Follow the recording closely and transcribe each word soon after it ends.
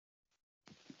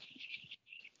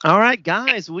All right,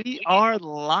 guys, we are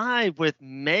live with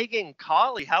Megan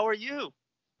Cawley. How are you?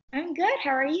 I'm good. How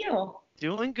are you?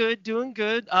 Doing good, doing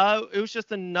good. It was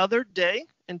just another day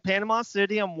in Panama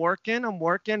City. I'm working,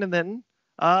 and then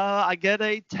I get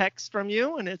a text from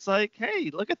you, and it's like, "Hey,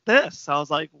 look at this." I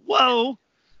was like, "Whoa!"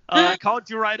 I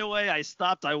called you right away. I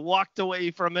stopped. I walked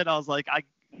away from it. I was like,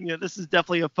 this is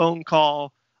definitely a phone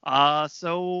call.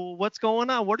 So what's going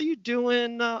on? What are you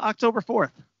doing October 4th?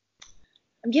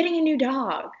 I'm getting a new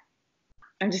dog.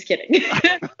 I'm just kidding.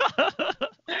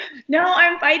 No,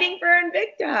 I'm fighting for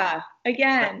Invicta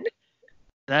again.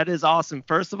 That is awesome.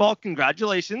 First of all,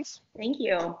 congratulations. Thank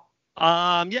you.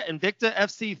 Yeah, Invicta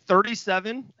FC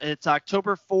 37. It's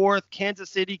October 4th,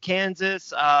 Kansas City,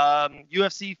 Kansas.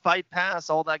 UFC Fight Pass,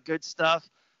 all that good stuff.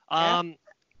 Yeah. Um,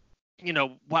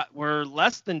 we're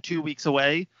less than 2 weeks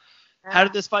away. How did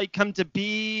Yeah. this fight come to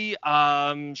be?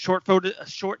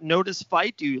 Short notice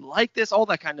fight. Do you like this? All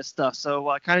that kind of stuff.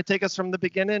 So, kind of take us from the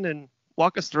beginning and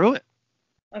walk us through it.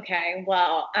 Okay.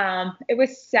 Well, it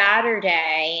was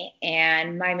Saturday,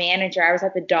 and my manager, I was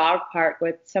at the dog park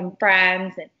with some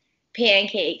friends and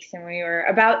pancakes, and we were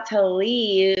about to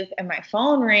leave, and my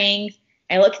phone rings.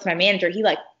 I look at my manager.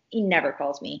 He never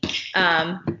calls me.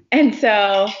 And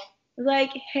so I was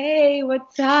like, "Hey,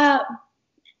 what's up?"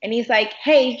 And he's like,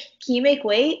 "Hey, can you make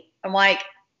weight?" I'm like,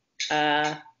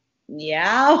 uh,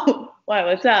 yeah.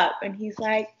 What's up? And he's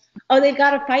like, "Oh, they've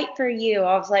got a fight for you."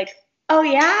 I was like, "Oh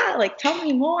yeah, like tell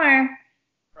me more."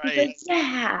 He's Right. like,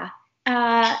 "Yeah,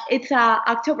 it's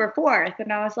October 4th,"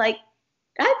 and I was like,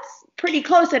 "That's pretty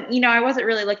close." And I wasn't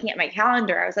really looking at my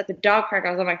calendar. I was at the dog park.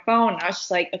 I was on my phone. And I was just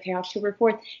like, "Okay, October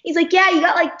 4th." He's like, "Yeah, you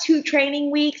got like 2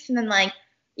 training weeks, and then like,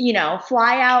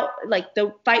 fly out like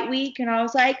the fight week." And I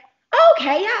was like, "Oh,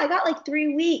 okay, yeah, I got like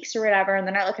 3 weeks or whatever." And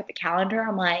then I look at the calendar.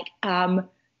 I'm like,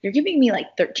 "You're giving me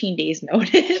like 13 days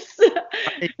notice."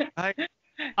 Right. Right.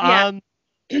 Yeah. Um,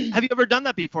 have you ever done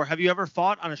that before? Have you ever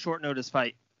fought on a short notice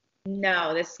fight?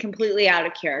 No, this is completely out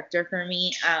of character for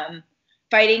me.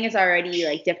 Fighting is already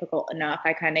like difficult enough.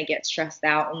 I kind of get stressed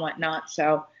out and whatnot.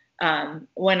 So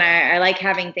when I like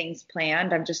having things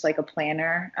planned, I'm just like a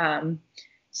planner.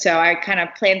 So I kind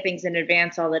of plan things in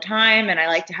advance all the time, and I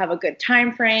like to have a good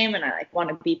time frame, and I like want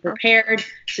to be prepared.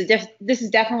 So this is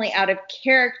definitely out of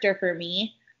character for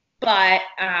me, but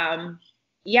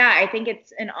yeah, I think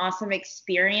it's an awesome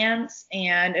experience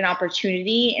and an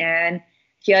opportunity, and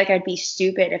feel like I'd be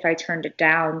stupid if I turned it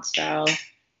down. So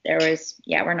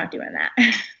yeah, we're not doing that.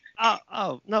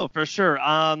 Oh, no, for sure.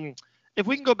 If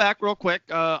we can go back real quick,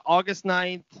 August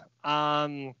 9th,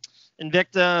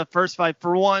 Invicta, first fight.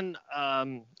 For one,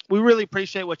 we really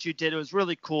appreciate what you did. It was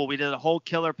really cool. We did a whole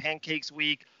killer pancakes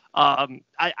week.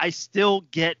 I still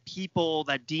get people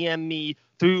that DM me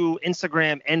through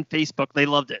Instagram and Facebook. They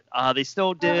loved it. They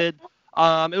still did.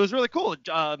 It was really cool.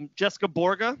 Jessica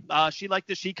Borga, she liked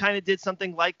it. She kind of did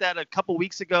something like that a couple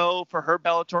weeks ago for her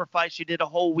Bellator fight. She did a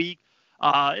whole week.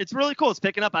 It's really cool. It's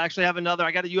picking up. I actually have another.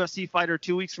 I got a UFC fighter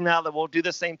 2 weeks from now that will do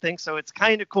the same thing. So it's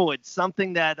kind of cool. It's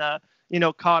something that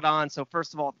caught on. So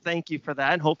first of all, thank you for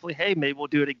that, and hopefully, hey, maybe we'll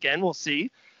do it again. We'll see.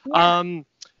 Yeah. Um,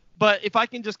 but if I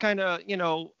can just kind of,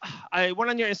 I went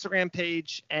on your Instagram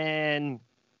page and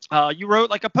you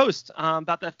wrote like a post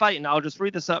about that fight, and I'll just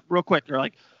read this up real quick. You're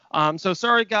like, so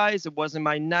sorry guys, it wasn't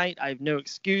my night. I have no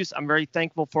excuse. I'm very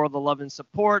thankful for the love and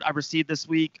support I received this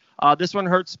week. This one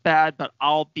hurts bad, but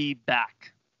I'll be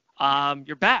back.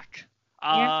 You're back.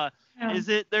 Yeah. Is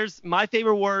it? There's my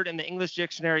favorite word in the English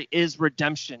dictionary is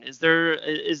redemption. Is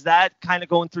that kind of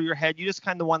going through your head? You just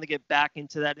kind of want to get back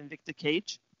into that Invicta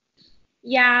cage.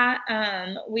 Yeah,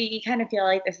 we kind of feel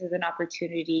like this is an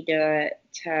opportunity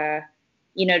to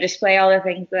display all the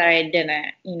things that I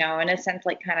didn't, in a sense,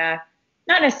 like kind of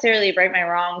not necessarily right my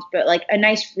wrongs, but like a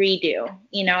nice redo.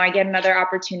 I get another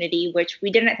opportunity, which we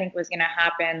didn't think was going to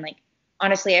happen. Like,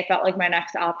 honestly, I felt like my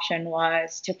next option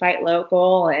was to fight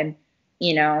local and,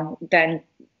 then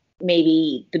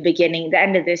maybe the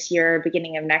end of this year,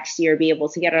 beginning of next year, be able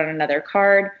to get on another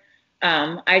card.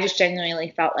 I just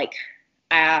genuinely felt like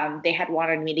they had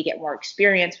wanted me to get more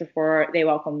experience before they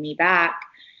welcomed me back.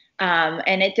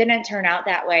 And it didn't turn out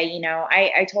that way.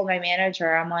 I told my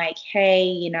manager, I'm like,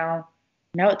 hey, no,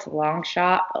 it's a long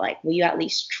shot, but like, will you at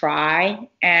least try?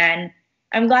 And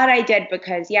I'm glad I did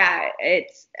because, yeah,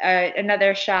 it's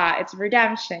another shot. It's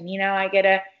redemption.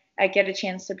 I get a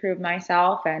chance to prove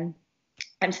myself, and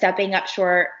I'm stepping up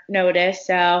short notice,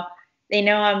 so they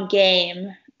know I'm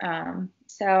game.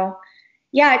 So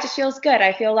yeah, it just feels good.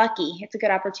 I feel lucky. It's a good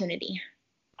opportunity.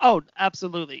 Oh,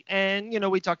 absolutely. And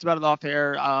we talked about it off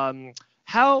air.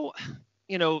 How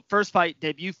first fight,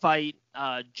 debut fight,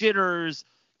 jitters.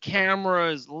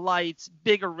 cameras, lights,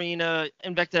 big arena,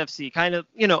 Invicta FC, kind of,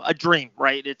 a dream,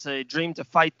 right? It's a dream to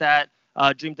fight that,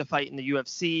 dream to fight in the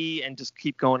UFC and just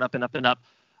keep going up and up and up.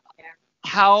 Yeah.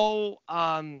 How,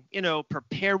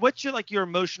 prepared, what's your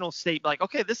emotional state? Like,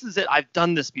 okay, this is it. I've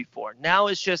done this before. Now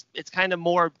it's kind of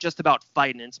more just about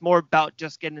fighting. It's more about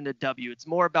just getting a W. It's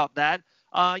more about that.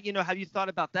 Have you thought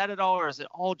about that at all? Or is it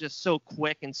all just so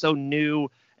quick and so new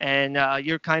and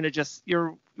you're kind of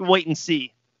you're wait and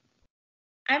see?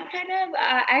 I'm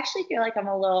I actually feel like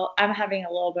I'm having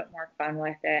a little bit more fun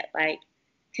with it. Like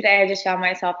today I just found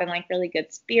myself in like really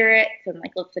good spirits and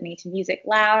like listening to music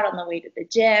loud on the way to the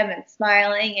gym and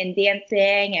smiling and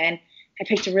dancing. And I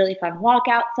picked a really fun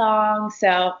walkout song.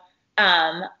 So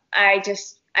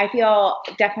I feel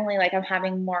definitely like I'm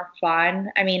having more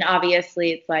fun. I mean,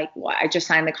 obviously it's like, I just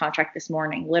signed the contract this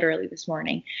morning, literally this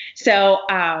morning. So,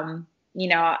 I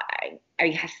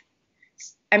guess,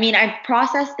 I mean, I've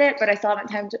processed it, but I still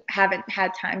haven't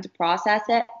had time to process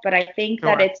it. But I think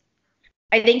Sure.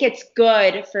 I think it's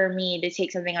good for me to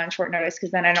take something on short notice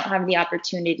because then I don't have the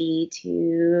opportunity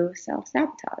to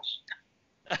self-sabotage.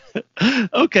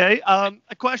 Okay.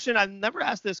 A question. I've never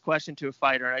asked this question to a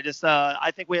fighter.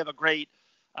 I think we have a great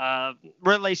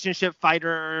relationship,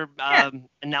 fighter,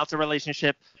 announcer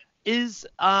relationship. Is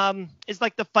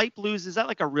like the fight blues, is that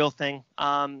like a real thing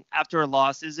after a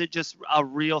loss? Is it just a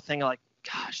real thing? Like,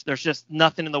 gosh, there's just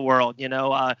nothing in the world. You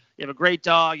have a great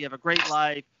dog, you have a great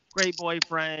life, great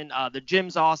boyfriend, the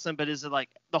gym's awesome, but is it like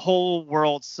the whole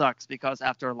world sucks because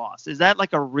after a loss? Is that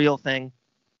like a real thing?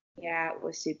 Yeah, it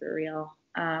was super real.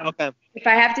 Okay. If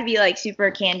I have to be like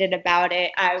super candid about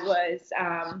it, I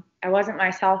wasn't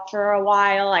myself for a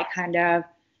while. I kind of,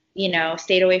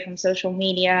 stayed away from social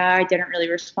media. I didn't really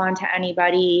respond to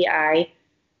anybody.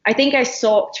 I think I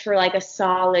sulked for like a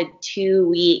solid 2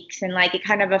 weeks and like it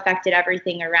kind of affected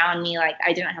everything around me. Like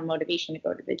I didn't have motivation to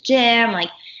go to the gym. Like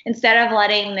instead of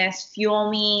letting this fuel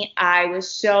me, I was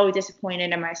so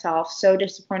disappointed in myself, so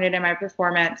disappointed in my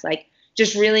performance, like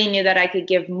just really knew that I could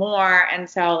give more. And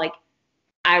so like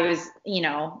I was,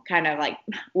 kind of like,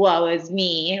 woe is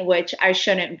me, which I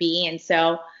shouldn't be. And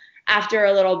so after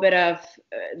a little bit of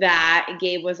that,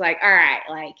 Gabe was like, all right,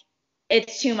 like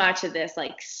it's too much of this,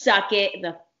 like suck it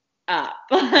the up.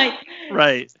 Like,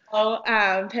 Right. so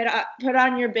put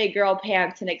on your big girl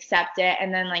pants and accept it.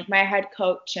 And then like my head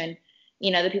coach and,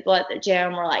 the people at the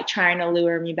gym were like trying to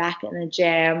lure me back in the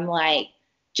gym, like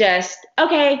just,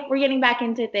 okay, we're getting back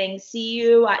into things. See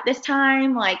you at this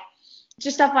time. Like,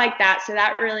 just stuff like that. So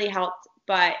that really helped,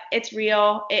 but it's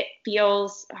real. It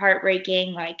feels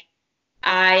heartbreaking. Like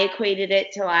I equated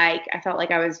it to like, I felt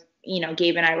like I was,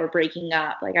 Gabe and I were breaking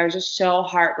up. Like I was just so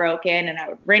heartbroken and I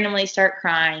would randomly start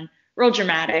crying, real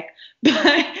dramatic.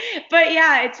 But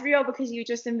yeah, it's real because you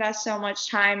just invest so much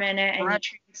time in it and Right. you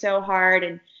train so hard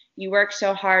and you work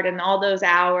so hard and all those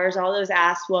hours, all those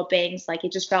ass whoopings, like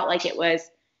it just felt like it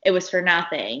was for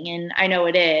nothing. And I know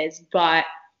it is, but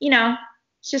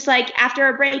it's just like after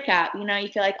a breakup, you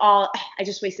feel like, oh, I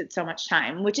just wasted so much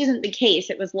time, which isn't the case.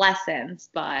 It was lessons,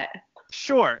 but.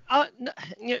 Sure.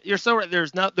 You're so right.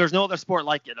 There's no other sport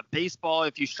like it. A baseball,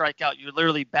 if you strike out, you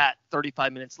literally bat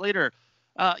 35 minutes later.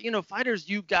 Fighters,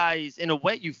 you guys, in a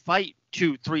way, you fight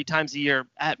 2-3 times a year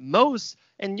at most.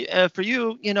 And for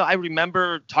you, I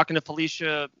remember talking to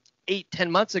Felicia 8-10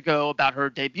 months ago about her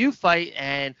debut fight,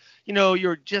 and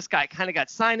you're just kind of got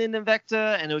signed in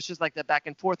Invicta, and it was just like that back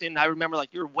and forth. And I remember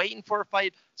like you're waiting for a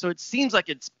fight, so it seems like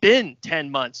it's been 10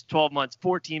 months, 12 months,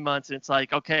 14 months, and it's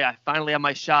like, okay, I finally have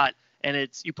my shot. And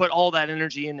it's, you put all that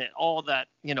energy in it, all that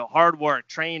hard work,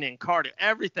 training, cardio,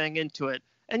 everything into it.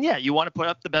 And yeah, you want to put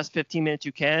up the best 15 minutes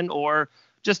you can, or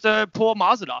just pull a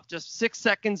Mazadov, just 6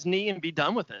 seconds knee and be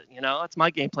done with it. That's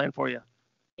my game plan for you.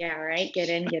 Yeah, right. Get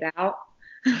in, get out.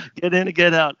 Get in and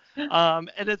get out.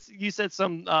 And you said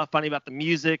some funny about the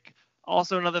music.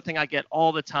 Also, another thing I get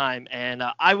all the time, and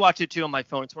I watch it too on my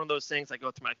phone. It's one of those things I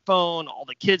go through my phone, all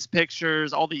the kids'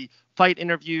 pictures, all the fight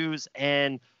interviews,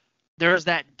 and there's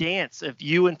that dance of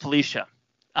you and Felicia.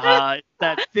 That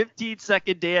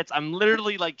 15-second dance. I'm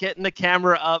literally like getting the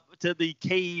camera up to the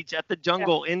cage at the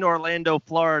jungle in Orlando,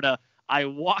 Florida. I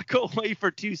walk away for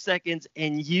 2 seconds,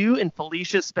 and you and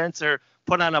Felicia Spencer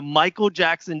put on a Michael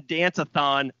Jackson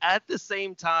dance-a-thon at the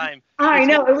same time. I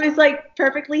know. It was like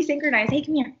perfectly synchronized. Hey,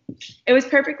 come here. It was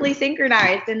perfectly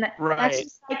synchronized. And that's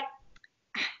just like,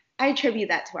 I attribute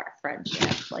that to our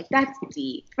friendship. Like, that's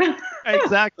deep.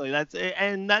 Exactly. That's you.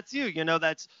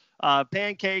 That's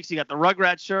pancakes. You got the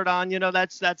Rugrats shirt on.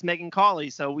 That's Megan Cawley.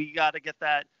 So we got to get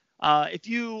that. If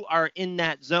you are in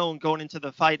that zone going into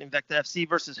the fight, Invicta FC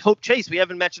versus Hope Chase, we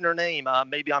haven't mentioned her name,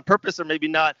 maybe on purpose or maybe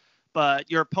not. but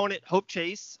your opponent, Hope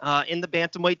Chase, in the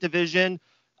bantamweight division,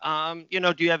 do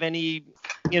you have any,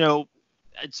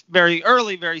 it's very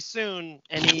early, very soon,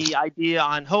 any idea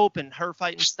on Hope and her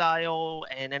fighting style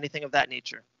and anything of that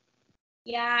nature?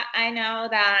 Yeah, I know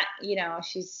that,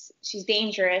 she's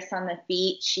dangerous on the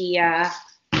feet. She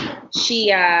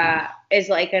is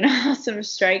like an awesome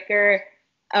striker.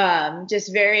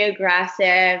 Just very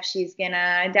aggressive. She's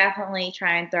gonna definitely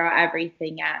try and throw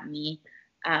everything at me.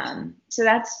 So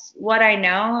that's what I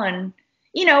know. And,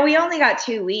 we only got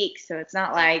 2 weeks, so it's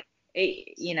not like,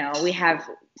 we have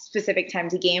specific time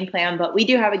to game plan, but we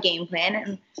do have a game plan,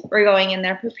 and we're going in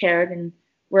there prepared, and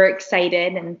we're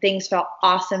excited, and things felt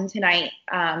awesome tonight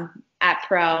at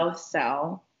Pro.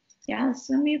 So, yeah, it's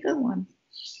going to be a good one.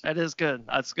 That is good.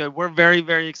 That's good. We're very,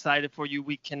 very excited for you.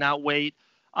 We cannot wait.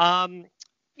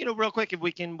 Real quick, if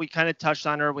we kind of touched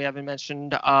on her. We haven't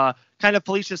mentioned kind of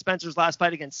Felicia Spencer's last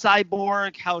fight against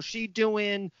Cyborg. How's she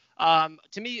doing? To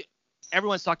me,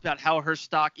 everyone's talked about how her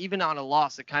stock, even on a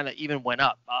loss, it kind of even went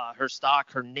up. Her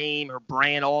stock, her name, her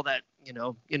brand, all that,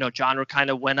 genre kind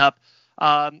of went up.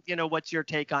 What's your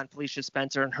take on Felicia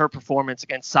Spencer and her performance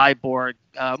against Cyborg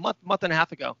month and a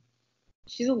half ago?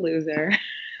 She's a loser.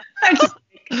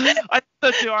 I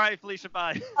thought you all right, Felicia.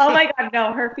 Bye. Oh my God,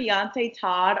 no. Her fiance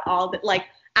Todd,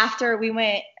 after we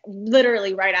went,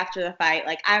 literally right after the fight,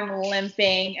 I'm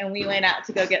limping, and we went out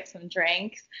to go get some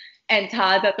drinks. And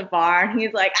Todd's at the bar, and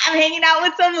he's like, I'm hanging out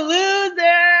with some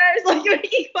losers,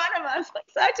 making fun of us,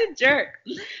 such a jerk.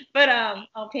 But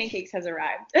Pancakes has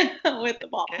arrived with the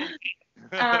ball.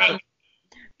 I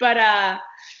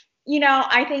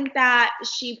think that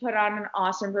she put on an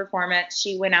awesome performance.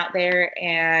 She went out there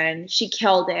and she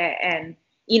killed it. And,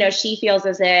 she feels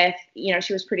as if,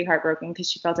 she was pretty heartbroken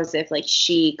because she felt as if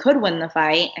she could win the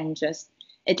fight and just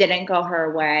it didn't go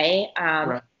her way.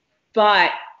 Right.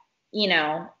 But,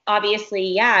 obviously,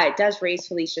 yeah, it does raise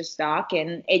Felicia's stock,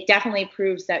 and it definitely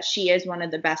proves that she is one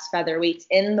of the best featherweights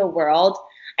in the world.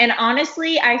 And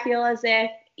honestly, I feel as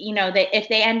if, if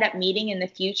they end up meeting in the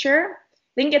future,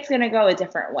 I think it's going to go a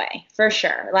different way for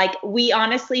sure. We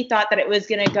honestly thought that it was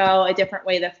going to go a different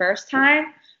way the first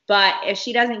time, but if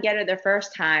she doesn't get it the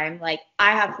first time,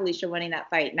 I have Felicia winning that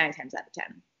fight 9 times out of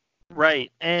 10.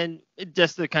 Right. And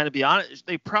just to kind of be honest,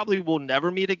 they probably will never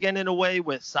meet again in a way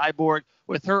with Cyborg,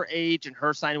 with her age and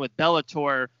her signing with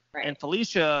Bellator, right, and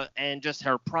Felicia and just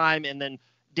her prime. And then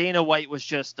Dana White was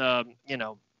just, head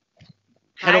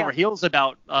over heels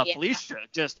about Felicia,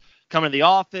 just coming to the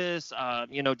office,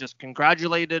 just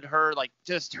congratulated her,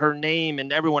 just her name.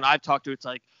 And everyone I've talked to, it's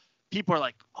people are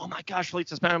like, oh my gosh,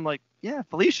 Felicia Spencer. I'm like, yeah,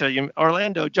 Felicia,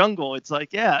 Orlando Jungle. It's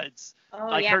it's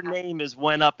her name has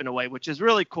went up in a way, which is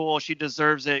really cool. She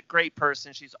deserves it. Great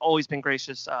person. She's always been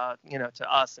gracious, to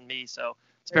us and me. So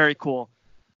it's very cool.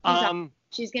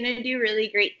 She's going to do really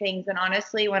great things. And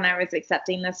honestly, when I was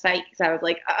accepting this fight, because I was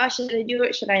like, should I do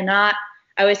it? Should I not?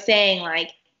 I was saying,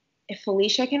 if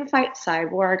Felicia can fight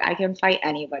Cyborg, I can fight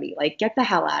anybody. Get the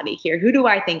hell out of here. Who do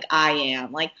I think I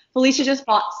am? Felicia just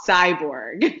fought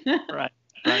Cyborg.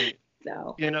 Right.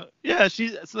 So. Yeah,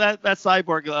 that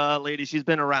Cyborg lady, she's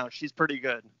been around. She's pretty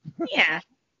good. Yeah.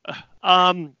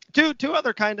 Two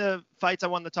other kind of fights I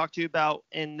wanted to talk to you about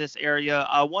in this area.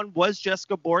 One was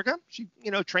Jessica Borga. She,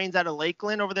 trains out of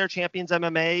Lakeland over there, Champions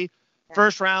MMA. Yeah.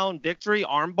 First round victory,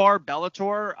 armbar,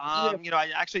 Bellator.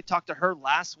 I actually talked to her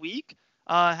last week.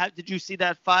 Did you see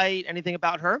that fight? Anything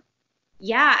about her?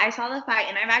 Yeah, I saw the fight,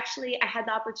 and I had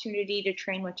the opportunity to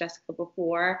train with Jessica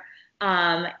before.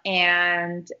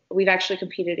 And we've actually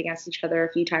competed against each other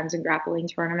a few times in grappling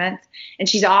tournaments, and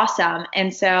she's awesome.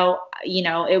 And so,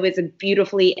 it was a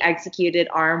beautifully executed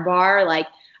armbar.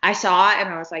 I saw it and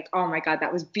I was like, oh my God,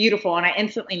 that was beautiful. And I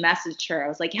instantly messaged her. I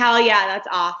was like, hell yeah, that's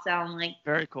awesome.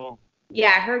 Very cool.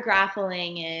 Yeah, her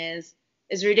grappling is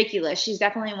ridiculous. She's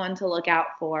definitely one to look out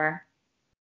for.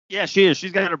 Yeah, she is.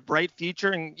 She's got a bright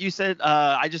future. And you said,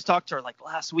 I just talked to her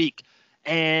last week,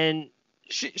 and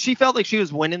she felt like she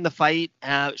was winning the fight.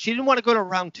 She didn't want to go to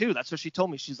round 2. That's what she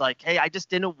told me. She's like, hey, I just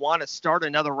didn't want to start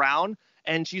another round.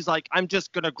 And she's like, I'm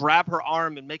just going to grab her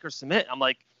arm and make her submit. I'm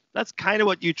like, that's kind of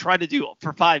what you try to do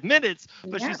for 5 minutes.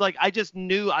 But she's like, I just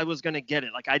knew I was going to get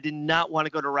it. I did not want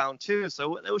to go to round 2.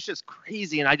 So it was just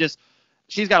crazy. And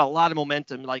she's got a lot of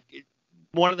momentum.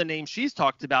 One of the names she's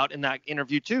talked about in that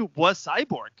interview too was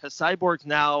Cyborg, because Cyborg's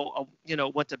now,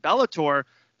 went to Bellator.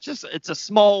 It's a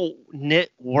small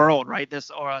knit world, right?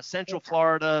 This Central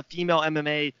Florida female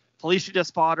MMA. Felicia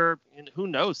just fought her, and who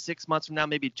knows? 6 months from now,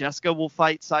 maybe Jessica will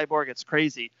fight Cyborg. It's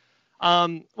crazy.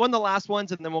 One of the last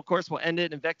ones, and then of course we'll end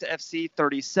it. Invicta FC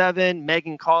 37.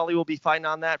 Megan Cawley will be fighting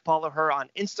on that. Follow her on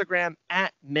Instagram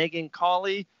at Megan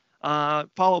Cawley.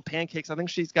 Follow Pancakes. I think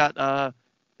she's got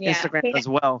Instagram as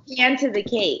well. Pan to the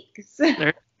cakes.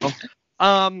 There you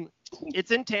go.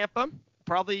 It's in Tampa,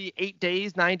 probably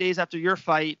 9 days after your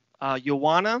fight.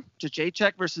 Joanna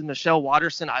Jacek versus Michelle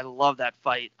Waterson. I love that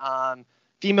fight.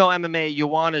 Female MMA,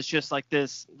 Joanna is just like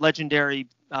this legendary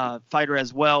fighter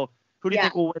as well. Who do you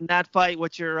think will win that fight?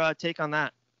 What's your take on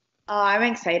that? Oh, I'm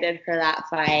excited for that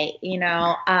fight.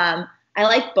 I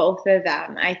like both of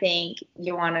them. I think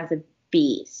Joanna's a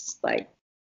beast.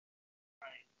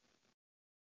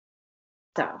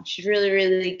 So she's really,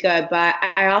 really good. But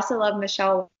I also love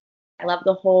Michelle. I love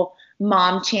the whole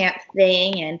mom chant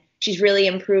thing, and she's really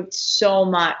improved so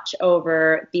much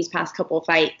over these past couple of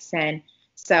fights. And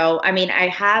so, I mean, I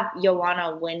have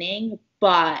Joanna winning,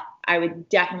 but I would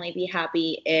definitely be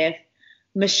happy if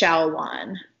Michelle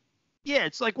won. Yeah,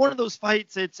 it's like one of those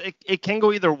fights. It can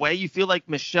go either way. You feel like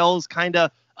Michelle's kind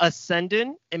of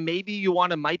ascendant, and maybe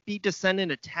Joanna might be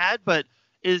descendant a tad, but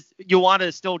Joanna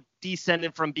is still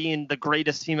descendant from being the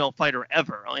greatest female fighter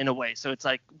ever in a way. So it's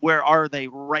like, where are they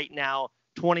right now?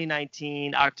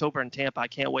 2019 October in Tampa. I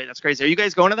can't wait. That's crazy. Are you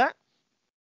guys going to that?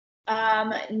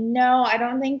 No, I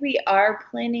don't think we are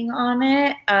planning on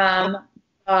it.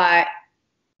 But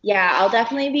yeah, I'll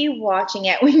definitely be watching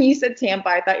it. When you said Tampa,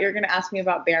 I thought you were going to ask me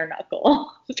about bare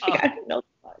knuckle. I don't know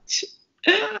much.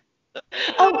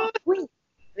 Oh, wait.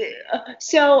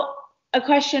 So a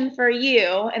question for you,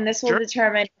 and this will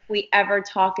determine if we ever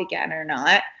talk again or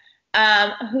not.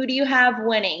 Who do you have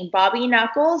winning, Bobby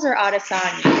Knuckles or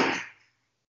Adesanya?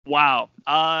 Wow.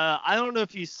 I don't know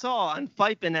if you saw on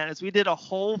Fight Bananas, we did a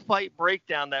whole fight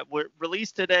breakdown that were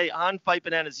released today on Fight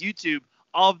Bananas YouTube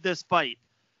of this fight.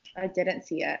 I didn't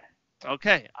see it.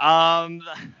 Okay.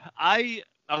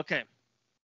 Okay.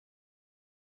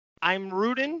 I'm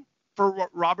rooting for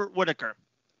Robert Whittaker.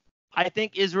 I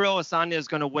think Israel Adesanya is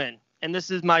going to win. And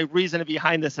this is my reason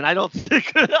behind this. And I don't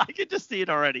think I can just see it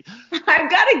already.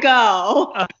 I've got to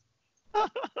go.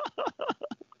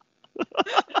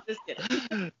 Just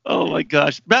kidding. Oh my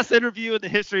gosh. Best interview in the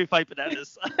history of Fight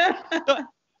Bananas.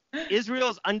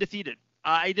 Israel's undefeated.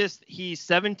 He's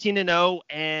 17-0,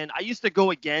 and I used to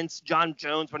go against John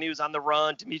Jones when he was on the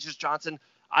run, Demetrius Johnson.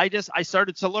 I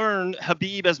started to learn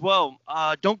Habib as well.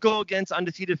 Don't go against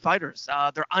undefeated fighters.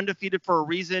 They're undefeated for a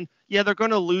reason. Yeah, they're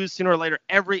going to lose sooner or later.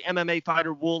 Every MMA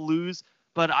fighter will lose,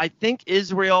 but I think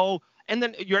Israel. And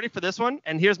then you ready for this one?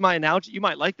 And here's my analogy. You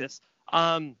might like this.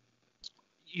 So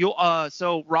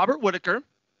Robert Whittaker,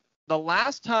 the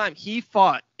last time he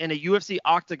fought in a UFC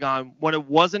octagon when it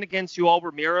wasn't against Yoel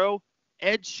Romero,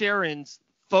 Ed Sheeran's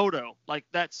Photo, like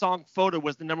that song Photo,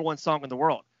 was the #1 song in the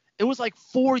world. It was like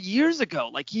 4 years ago.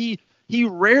 Like he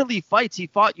rarely fights. He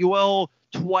fought Yoel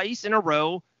twice in a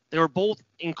row. They were both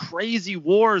in crazy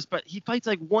wars, but he fights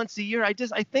like once a year. I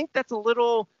think that's a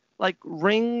little like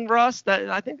ring rust.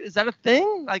 Is that a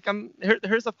thing? Like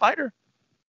here's a fighter.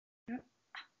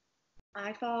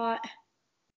 I fought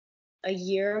a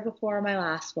year before my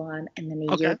last one, and then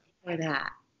a year before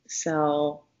that.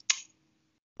 So,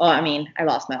 well, I mean, I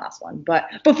lost my last one, but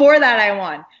before that I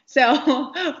won.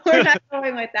 So we're not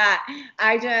going with that.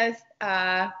 I just,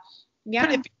 yeah.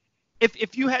 But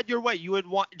if you had your way, you would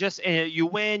want you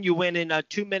win in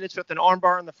 2 minutes with an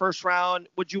armbar in the first round.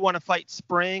 Would you want to fight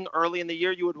spring early in the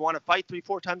year? You would want to fight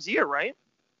 3-4 times a year, right?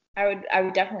 I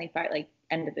would definitely fight like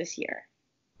end of this year.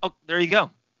 Oh, there you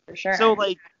go. For sure. So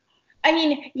like, I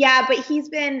mean, yeah, but he's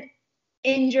been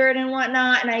injured and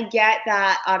whatnot, and I get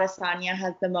that Adesanya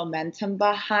has the momentum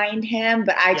behind him,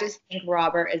 but I just think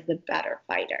Robert is the better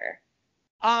fighter.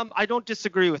 I don't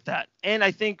disagree with that, and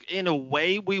I think in a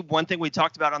way, one thing we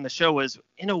talked about on the show is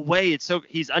in a way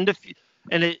he's undefeated,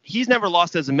 and he's never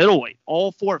lost as a middleweight.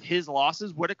 All 4 of his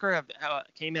losses, Whittaker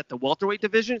came at the welterweight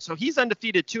division, so he's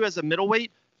undefeated too as a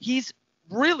middleweight. He's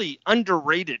really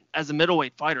underrated as a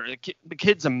middleweight fighter. The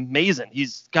kid's amazing.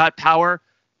 He's got power.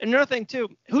 And another thing too,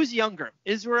 who's younger,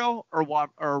 Israel or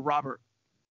Robert?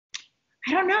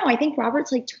 I don't know. I think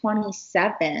Robert's like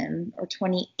 27 or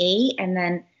 28, and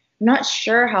then I'm not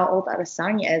sure how old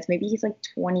Adesanya is. Maybe he's like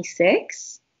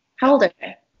 26. How old are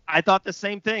they? I thought the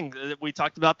same thing. We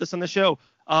talked about this on the show.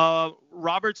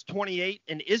 Robert's 28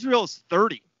 and Israel's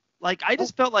 30. Like, I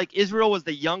just felt like Israel was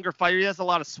the younger fighter. He has a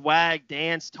lot of swag,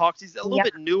 dance, talks. He's a little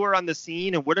bit newer on the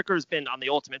scene, and Whittaker's been on The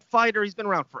Ultimate Fighter. He's been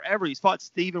around forever. He's fought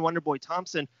Stephen Wonderboy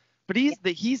Thompson, but he's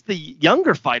the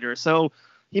younger fighter, so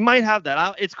he might have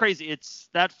that. It's crazy.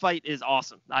 That fight is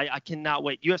awesome. I cannot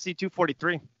wait. UFC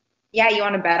 243. Yeah, you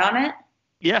want to bet on it?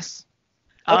 Yes.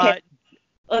 Okay,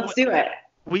 let's do it.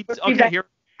 Here.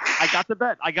 I got the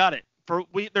bet. I got it.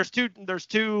 There's two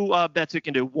bets we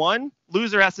can do. One,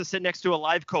 loser has to sit next to a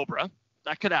live cobra.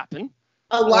 That could happen.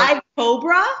 A live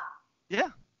cobra? Yeah.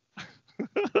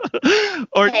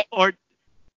 Okay.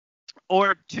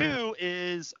 Or two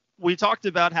is we talked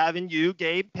about having you,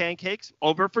 Gabe, pancakes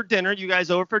over for dinner. You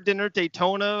guys over for dinner,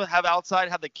 Daytona, have outside,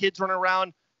 have the kids run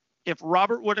around. If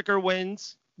Robert Whitaker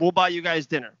wins, we'll buy you guys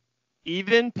dinner.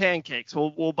 Even pancakes.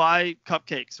 We'll buy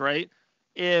cupcakes, right?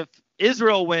 If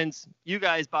Israel wins, you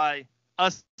guys buy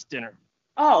us dinner.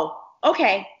 Oh,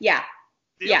 okay. Yeah.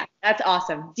 Deal? Yeah. That's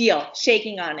awesome. Deal.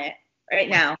 Shaking on it right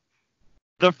now.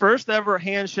 The first ever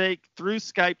handshake through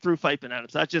Skype through Fight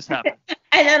Bananas. That just happened.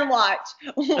 And then watch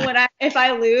if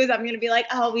I lose, I'm gonna be like,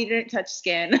 oh, we didn't touch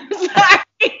skin.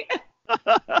 Sorry.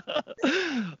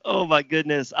 Oh my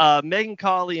goodness. Megan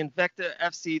Cawley, Invicta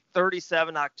FC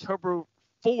 37, October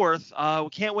 4th. We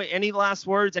can't wait. Any last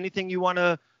words? Anything you want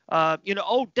to,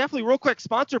 oh, definitely real quick,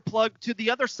 sponsor plug to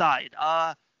the other side.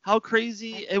 How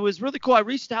crazy. It was really cool. I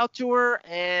reached out to her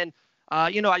and, I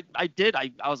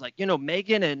was like,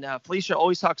 Megan and Felicia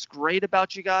always talks great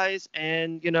about you guys.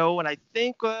 And, and I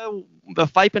think the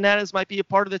Fight Bananas might be a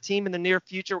part of the team in the near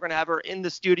future. We're going to have her in the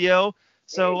studio.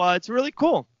 So it's really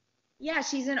cool. Yeah,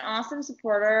 she's an awesome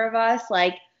supporter of us.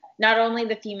 Like, not only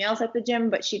the females at the gym,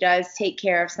 but she does take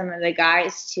care of some of the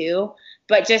guys too.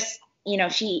 But just,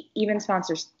 she even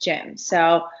sponsors gym.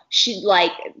 So she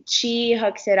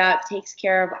hooks it up, takes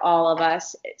care of all of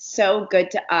us. It's so good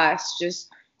to us, just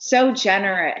so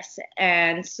generous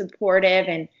and supportive.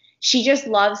 And she just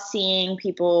loves seeing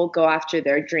people go after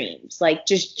their dreams, like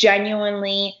just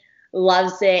genuinely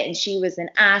loves it. And she was an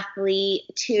athlete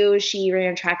too. She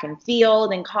ran track and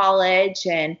field in college,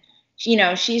 and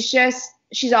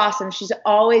she's awesome. She's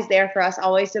always there for us,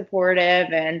 always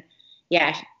supportive. And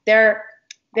yeah, the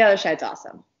other side's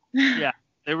awesome. Yeah,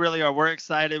 they really are. We're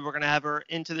excited. We're going to have her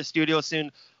into the studio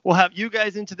soon. We'll have you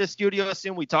guys into the studio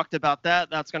soon. We talked about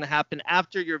that. That's going to happen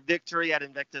after your victory at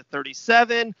Invicta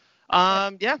 37.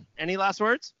 Yeah, any last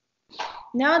words?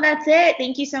 No, that's it.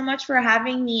 Thank you so much for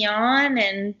having me on,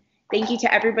 and thank you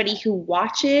to everybody who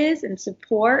watches and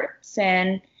supports.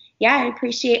 And yeah, I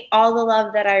appreciate all the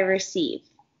love that I receive.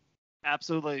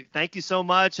 Absolutely. Thank you so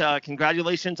much.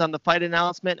 Congratulations on the fight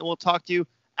announcement, and we'll talk to you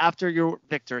after your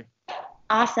victory.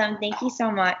 Awesome. Thank you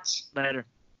so much. Later.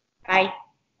 Bye.